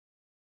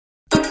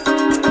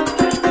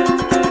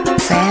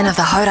fan of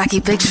the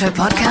Hodaki Big Show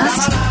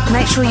podcast?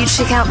 Make sure you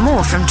check out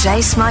more from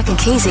Jay, Smike and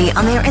Keezy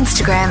on their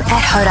Instagram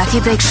at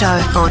Hodaki Big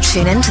Show, or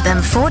tune in to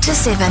them 4 to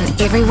 7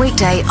 every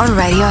weekday on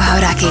Radio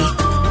Hodaki.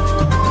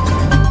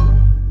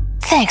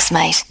 Thanks,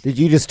 mate. Did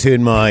you just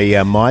turn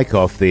my mic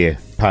off there,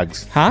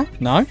 Pugs? Huh?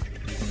 No.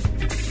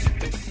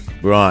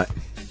 Right.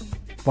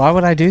 Why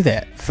would I do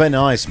that? Thin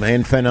ice,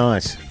 man, thin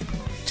ice.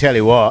 Tell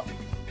you what,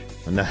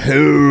 I'm in a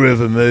hoo of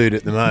a mood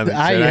at the moment.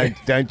 Are So you?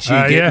 don't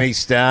you get me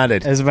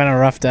started. It's been a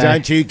rough day.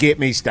 Don't you get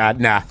me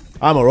started. Nah,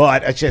 I'm all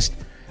right. It's just,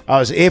 I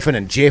was effing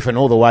and jeffing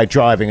all the way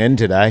driving in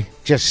today.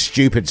 Just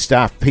stupid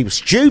stuff. People,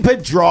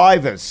 stupid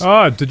drivers.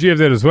 Oh, did you have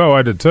that as well?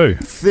 I did too.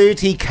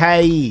 30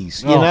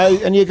 Ks, you know,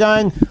 and you're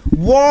going,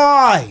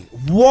 why?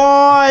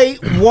 Why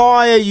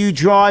are you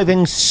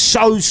driving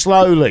so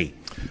slowly?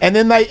 And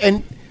then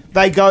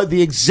they go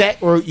the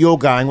exact route you're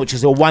going, which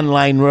is a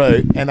one-lane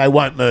route, and they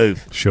won't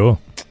move. Sure.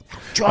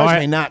 Drives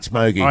me nuts,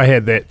 Mogi. I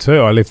had that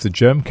too. I left the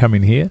gym, come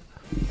in here,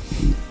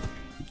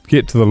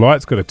 get to the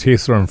lights, got a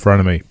Tesla in front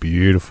of me.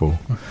 Beautiful.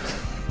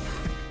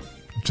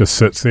 Just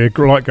sits there.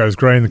 Light goes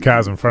green, the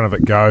car's in front of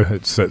it go.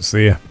 It sits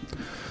there.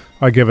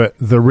 I give it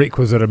the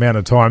requisite amount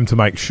of time to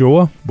make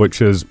sure,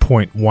 which is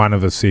 0.1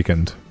 of a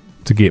second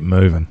to get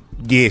moving.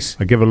 Yes.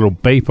 I give it a little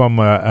beep on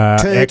my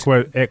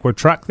aqua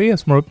truck there.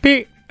 It's more a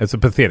beep. It's a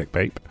pathetic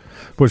beep,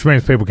 which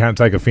means people can't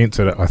take offence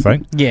at it, I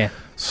think. Yeah.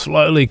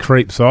 Slowly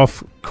creeps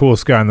off,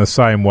 course going the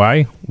same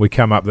way. We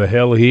come up the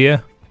hill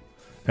here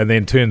and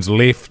then turns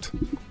left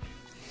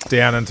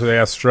down into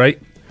our street.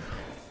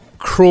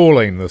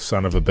 Crawling, the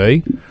son of a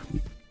bee.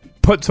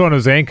 Puts on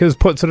his anchors,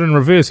 puts it in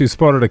reverse. He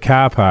spotted a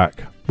car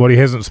park. What he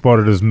hasn't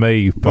spotted is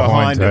me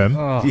behind him.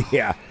 Oh.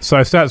 Yeah.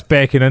 So starts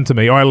backing into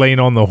me. I lean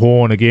on the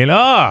horn again.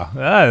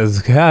 There's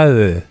a car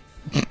there.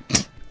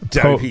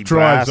 Dopey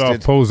Drives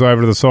bastard. off, pulls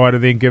over to the side,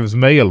 and then gives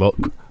me a look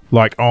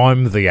like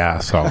I'm the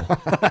arsehole.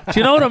 Do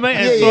you know what I mean?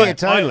 It's Yeah, like,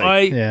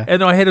 totally.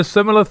 And I had a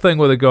similar thing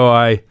with a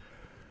guy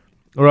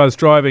where I was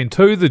driving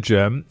to the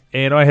gym,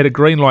 and I had a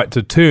green light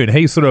to turn.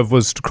 He sort of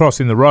was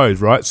crossing the road,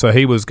 right? So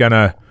he was going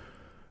to,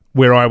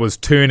 where I was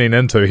turning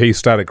into, he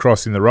started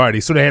crossing the road.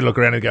 He sort of had a look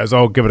around and goes,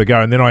 I'll give it a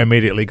go. And then I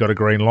immediately got a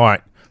green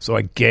light. So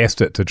I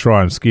gassed it to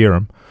try and scare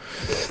him.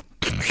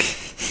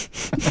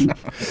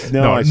 Nice.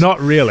 No, not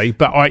really,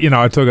 but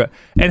I took it,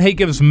 and he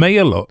gives me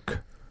a look,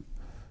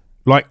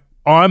 like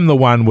I'm the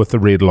one with the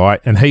red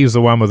light, and he's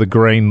the one with the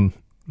green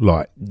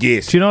light.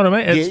 Yes. Do you know what I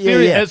mean? It's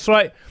It's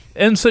like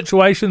in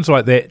situations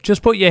like that,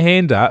 just put your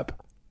hand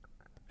up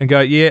and go,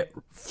 "Yeah,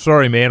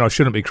 sorry, man, I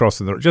shouldn't be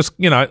crossing the road." Just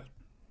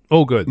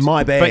all good.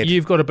 My bad. But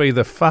you've got to be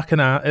the fucking.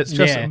 It's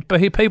just,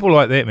 but people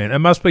like that, man. It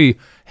must be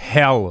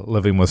hell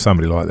living with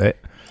somebody like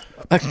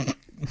that.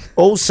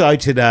 Also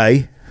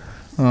today,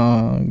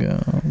 Oh,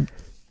 God.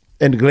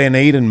 in Glen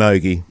Eden,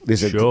 Mogi, there's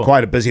Sure.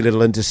 quite a busy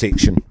little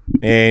intersection,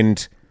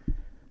 and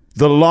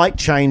the light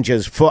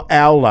changes for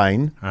our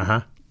lane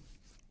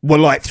were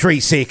like 3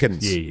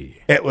 seconds. Yeah.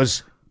 It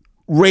was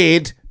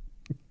red,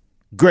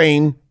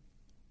 green,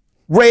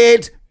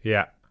 red,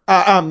 Yeah.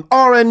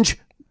 orange,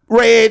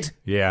 red,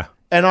 Yeah.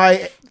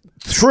 and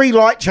 3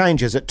 light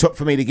changes it took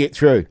for me to get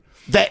through.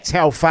 That's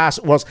how fast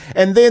it was.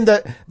 And then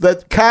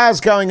the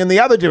cars going in the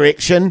other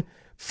direction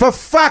for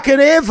fucking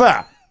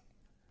ever.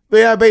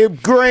 They'll be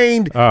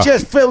green.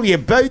 Just fill your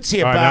boots,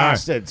 you I know.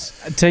 bastards.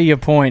 To your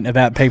point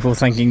about people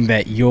thinking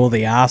that you're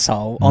the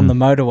arsehole, on the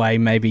motorway,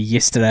 maybe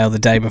yesterday or the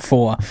day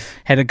before,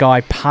 had a guy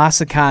pass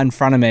a car in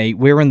front of me.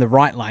 We were in the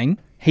right lane.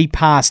 He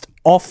passed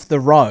off the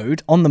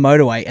road on the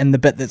motorway in the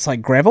bit that's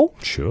like gravel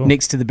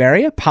next to the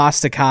barrier,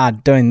 past a car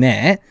doing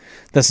that.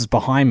 This is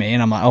behind me,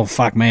 and I'm like, oh,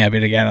 fuck me, I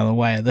better get out of the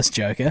way of this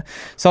joker.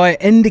 So I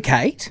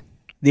indicate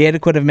the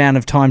adequate amount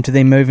of time to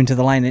then move into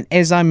the lane, and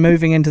as I'm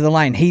moving into the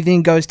lane, he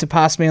then goes to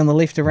pass me on the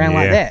left around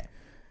like that.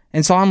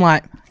 And so I'm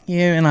like,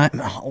 and I lay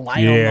on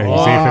the Yeah, he's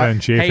line. effing and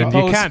cheffing. You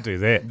pulls- can't do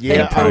that.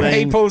 Yeah,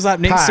 He pulls up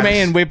next to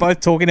me, and we're both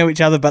talking to each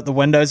other, but the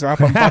windows are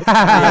up on both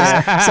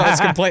cars, so it's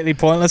completely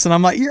pointless. And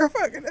I'm like, "You're a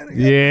fucking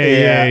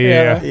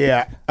idiot."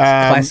 Yeah.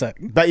 Classic.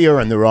 But you're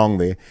in the wrong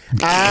there.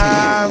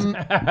 All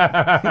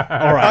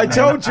right, I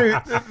told you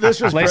this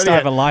was at least I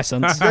have a brilliant.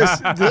 license.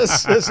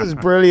 This is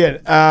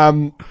brilliant.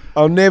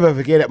 I'll never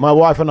forget it. My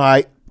wife and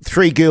I,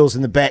 3 girls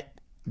in the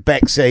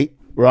back seat,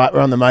 right?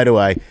 We're on the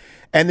motorway.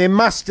 And there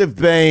must have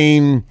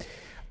been,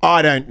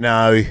 I don't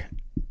know,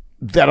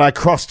 that I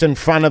crossed in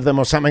front of them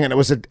or something, and it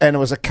was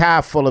a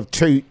car full of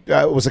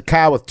it was a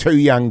car with 2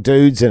 young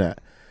dudes in it.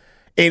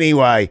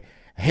 Anyway,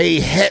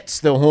 he hits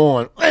the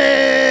horn.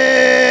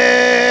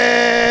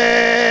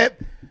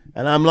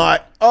 And I'm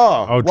like,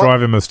 I'll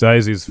drive him Miss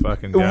Daisy's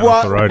fucking down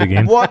off the road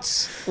again.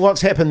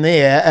 What's happened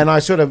there? And I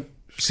sort of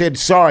said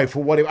sorry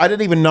for I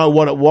didn't even know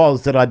what it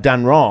was that I'd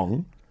done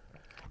wrong.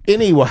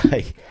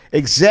 Anyway,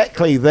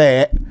 exactly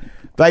that.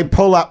 They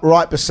pull up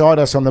right beside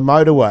us on the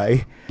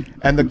motorway,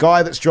 and the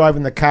guy that's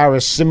driving the car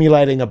is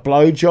simulating a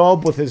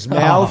blowjob with his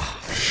mouth.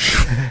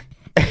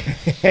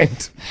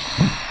 And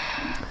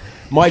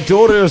my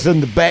daughter is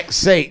in the back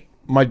seat,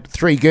 my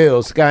 3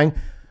 girls, going,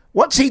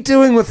 "What's he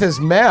doing with his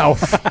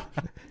mouth?"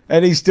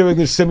 and he's doing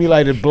a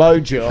simulated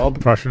blowjob.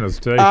 Brushing his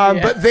teeth.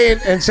 But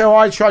then, and so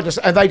I tried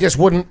to, and they just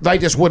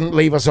wouldn't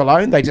leave us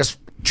alone. They just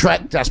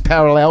tracked us,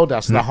 paralleled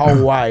us the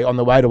whole way on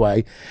the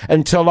motorway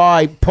until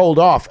I pulled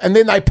off, and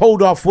then they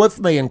pulled off with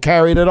me and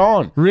carried it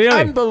on. Really?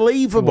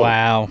 Unbelievable.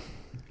 Wow.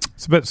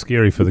 It's a bit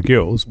scary for the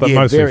girls, but Yeah,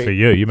 mostly very. for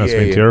you. You must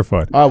have been Yeah.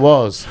 terrified. I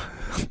was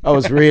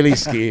really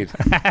scared.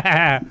 So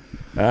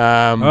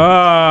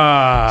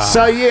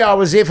yeah, I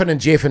was effing and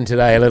jeffing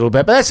today a little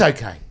bit, but that's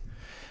okay.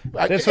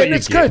 That's what and you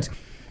it's get. good.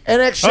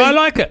 And actually, I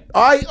like it.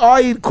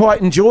 I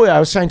quite enjoy. I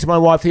was saying to my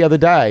wife the other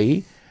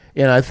day,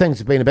 you know, things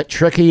have been a bit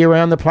tricky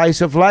around the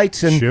place of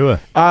late, and Sure.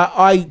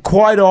 I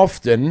quite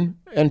often,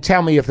 and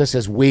tell me if this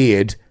is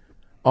weird.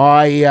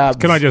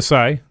 Can I just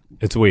say,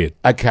 it's weird.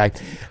 Okay.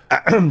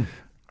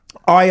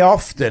 I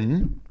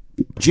often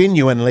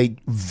genuinely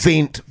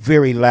vent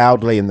very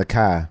loudly in the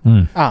car.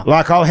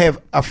 Like I'll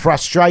have a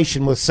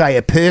frustration with, say,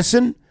 a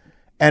person,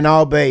 and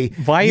I'll be,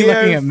 Why are you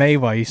looking at me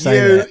while you say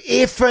you that?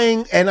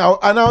 effing, and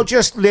I'll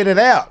just let it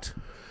out.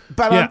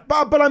 But Yeah.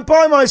 I'm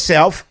by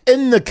myself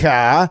in the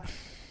car,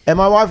 and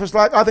my wife was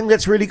like, I think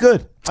that's really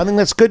good. I think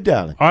that's good,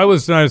 darling. I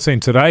was noticing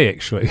today,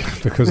 actually,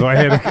 because I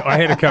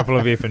had a couple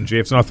of F and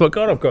Jeffs, and I thought,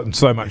 God, I've gotten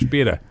so much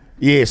better.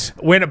 Yes.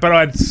 But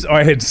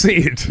I had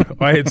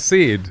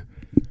said,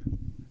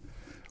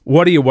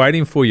 what are you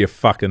waiting for, you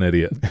fucking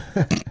idiot?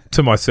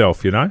 To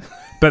myself, you know?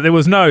 But there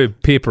was no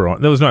pepper on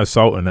it. There was no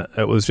salt in it.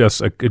 It was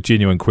just a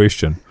genuine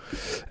question.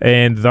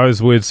 And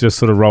those words just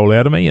sort of roll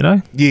out of me, you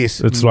know?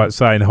 Yes. It's like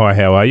saying, hi,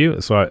 how are you?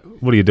 It's like,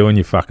 what are you doing,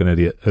 you fucking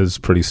idiot? Is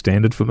pretty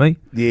standard for me.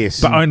 Yes.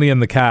 But only in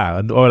the car.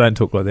 And I don't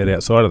talk like that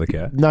outside of the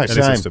car. No, Unless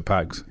same. it's to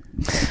pugs.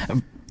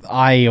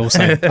 I do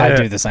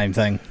the same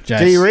thing, Jace.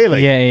 Do you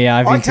really? Yeah.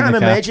 I vent in can't the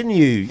car. imagine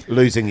you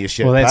losing your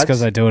shit. Well, that's Pugs.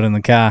 because I do it in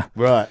the car.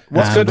 Right.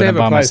 What's good to when have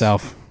I'm a by place?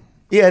 myself.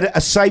 Yeah,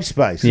 a safe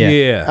space.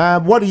 Yeah.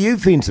 What do you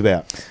vent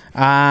about?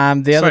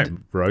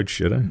 Same road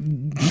shit,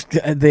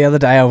 eh? The other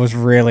day I was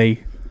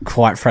really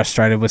quite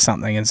frustrated with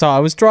something, and so I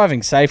was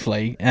driving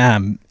safely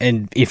and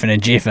effing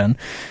and jeffing,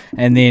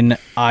 and then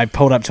I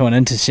pulled up to an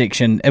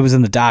intersection. It was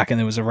in the dark and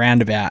there was a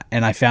roundabout,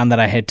 and I found that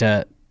I had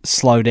to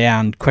slow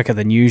down quicker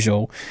than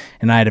usual,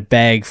 and I had a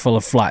bag full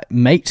of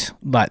meat,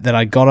 like that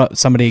I got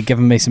somebody had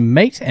given me some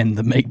meat, and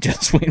the meat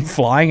just went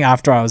flying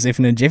after I was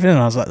effing and jeffing, and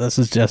I was like, this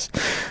is just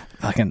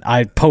fucking.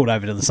 I pulled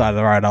over to the side of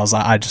the road. I was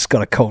like, I just got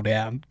to cool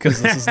down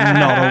because this is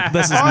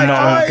not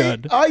all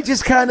good. I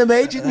just can't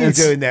imagine you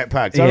doing that,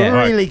 Pugs. Yeah.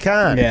 I really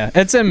can't. Yeah,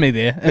 it's in me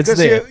there. It's Because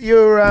there.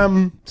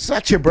 you're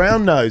such a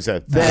brown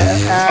noser.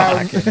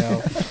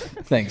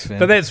 Thanks, man.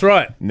 But that's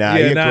right. No,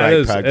 you're great, it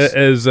is. Pugs. It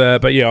is.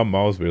 But yeah, I'm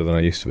miles better than I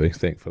used to be.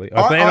 Thankfully,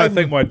 I I'm-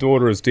 think my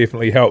daughter has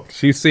definitely helped.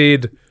 She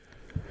said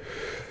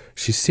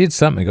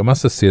something. I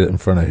must have said it in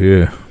front of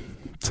her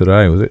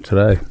today. Was it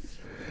today?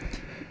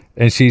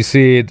 And she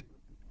said,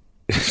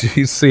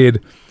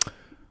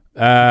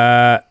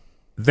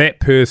 that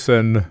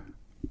person,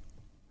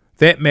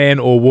 that man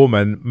or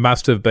woman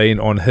must have been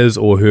on his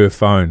or her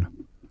phone.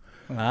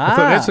 I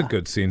thought that's a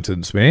good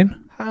sentence, man.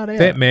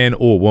 That man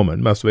or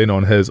woman must have been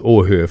on his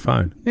or her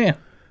phone. Yeah.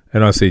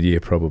 And I said, yeah,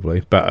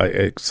 probably. But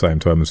at the same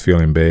time, I was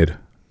feeling bad.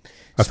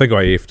 I think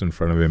I effed in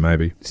front of her,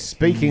 maybe.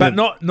 Speaking But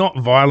of... not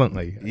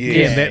violently.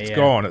 Yeah, That's yeah.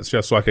 gone. It's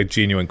just like a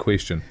genuine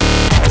question.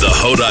 The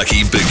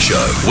Hodaki Big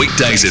Show,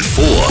 weekdays at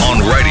 4 on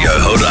Radio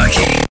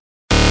Hodaki.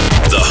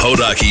 The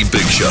Hodaki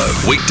Big Show,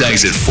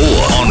 weekdays at 4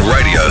 on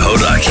Radio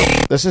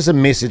Hodaki. This is a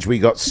message we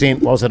got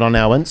sent, was it, on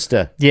our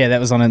Insta? Yeah, that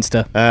was on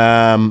Insta.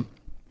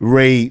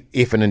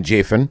 Effin and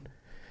Jeffin.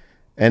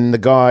 And the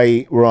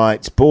guy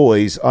writes,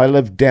 boys, I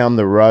live down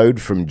the road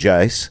from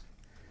Jace,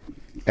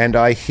 and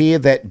I hear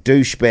that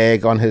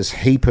douchebag on his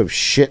heap of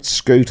shit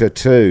scooter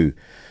too.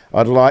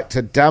 I'd like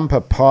to dump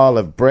a pile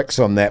of bricks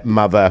on that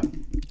mother.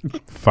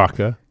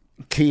 Fucker.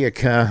 Kia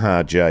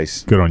kaha,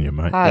 Jace. Good on you,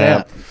 mate.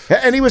 Yeah.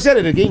 And he was at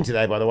it again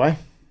today, by the way.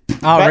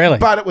 Oh, really?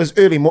 But it was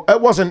early.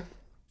 It wasn't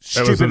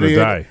It was in the stupidly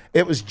early. day.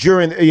 It was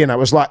during, it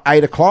was like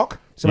 8 o'clock,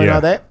 something Yeah.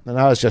 like that. And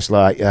I was just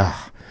like,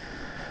 ugh.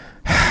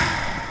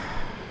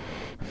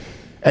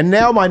 And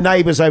now my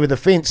neighbours over the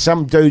fence,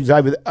 some dudes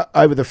over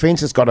the fence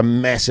has got a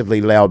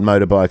massively loud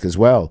motorbike as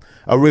well.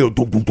 A real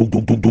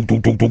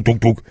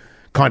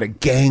kind of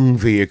gang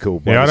vehicle.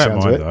 by Yeah, I the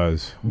don't sounds mind of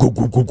those.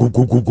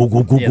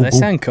 Yeah, they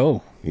sound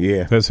cool.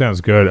 Yeah. That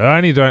sounds good. I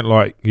only don't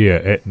like,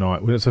 at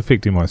night when it's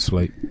affecting my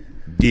sleep.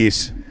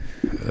 Yes.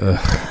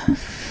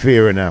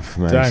 Fair enough,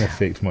 mate. Don't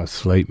affect my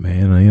sleep,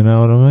 man. You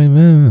know what I mean,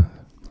 man?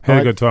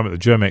 Had a good time at the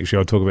gym, actually.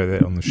 I'll talk about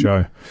that on the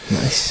show.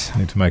 Nice. I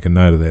need to make a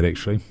note of that,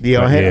 actually.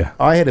 Yeah, But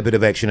I had a bit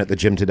of action at the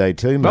gym today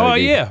too, mate. Oh,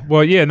 yeah.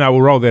 Well, yeah, no,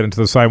 we'll roll that into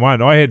the same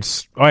one. I had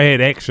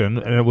action,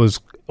 and it was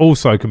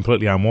also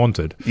completely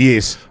unwanted.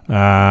 Yes.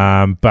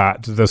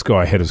 But this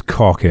guy had his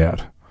cock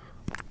out.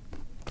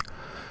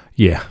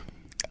 Yeah.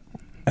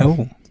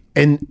 Oh.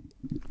 In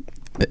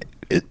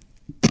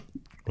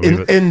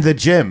the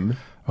gym.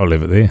 I'll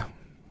leave it there.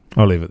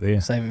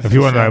 Save it If for you the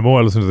want to show. know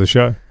more, listen to the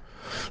show.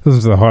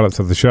 Listen to the highlights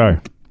of the show.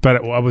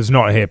 But I was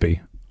not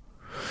happy.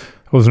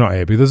 I was not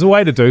happy. There's a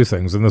way to do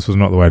things, and this was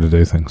not the way to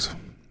do things.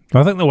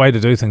 I think the way to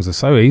do things is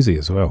so easy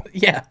as well.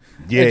 Yeah.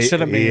 Yeah, It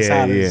shouldn't be as yeah,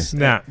 hard yeah. as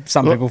Nah.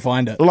 some people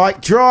find it.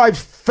 Like, drive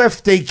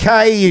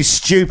 50k, you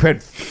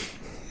stupid.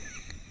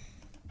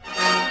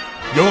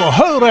 Your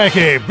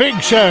Hodaki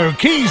Big Show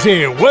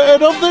Keezy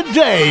word of the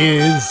day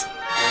is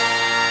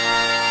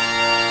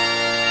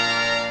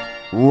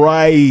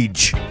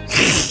Rage.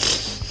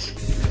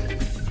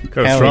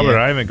 Got a Hell throbber,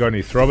 yeah. I haven't got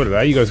any throbber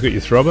today. You guys got your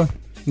throbber?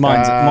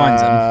 Mine's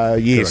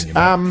in. Yes. Good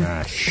on you,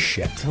 mate.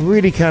 Shit. I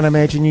really can't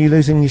imagine you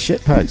losing your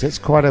shit pokes. That's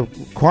quite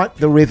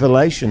the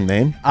revelation,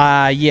 man.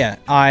 Yeah,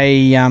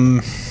 I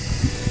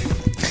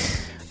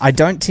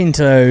don't tend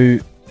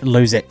to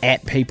lose it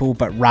at people,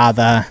 but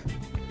rather,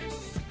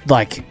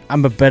 like,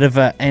 I'm a bit of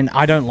a, and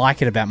I don't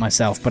like it about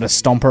myself, but a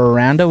stomper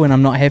arounder when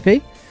I'm not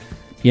happy.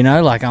 You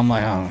know, like, I'm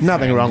like, oh,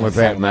 Nothing fucking wlike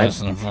that, mate.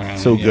 this and fucking,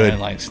 It's all you know, good.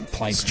 like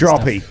plates and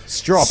stuff.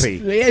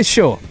 Stroppy. Yeah,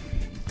 sure.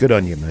 Good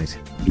on you, mate.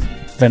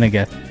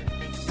 Vinegar.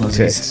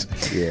 Tits.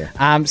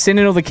 Yeah. Send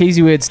in all the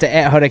Keezy words to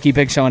 @Hodaki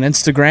Big Show on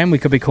Instagram. We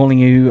could be calling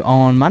you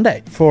on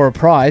Monday for a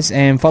prize.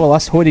 And follow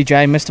us, Hoity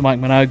J, Mr. Mike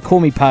Minogue,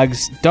 Call Me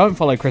Pugs. Don't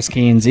follow Chris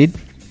Key NZ.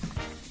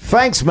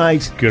 Thanks,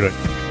 mate. Good.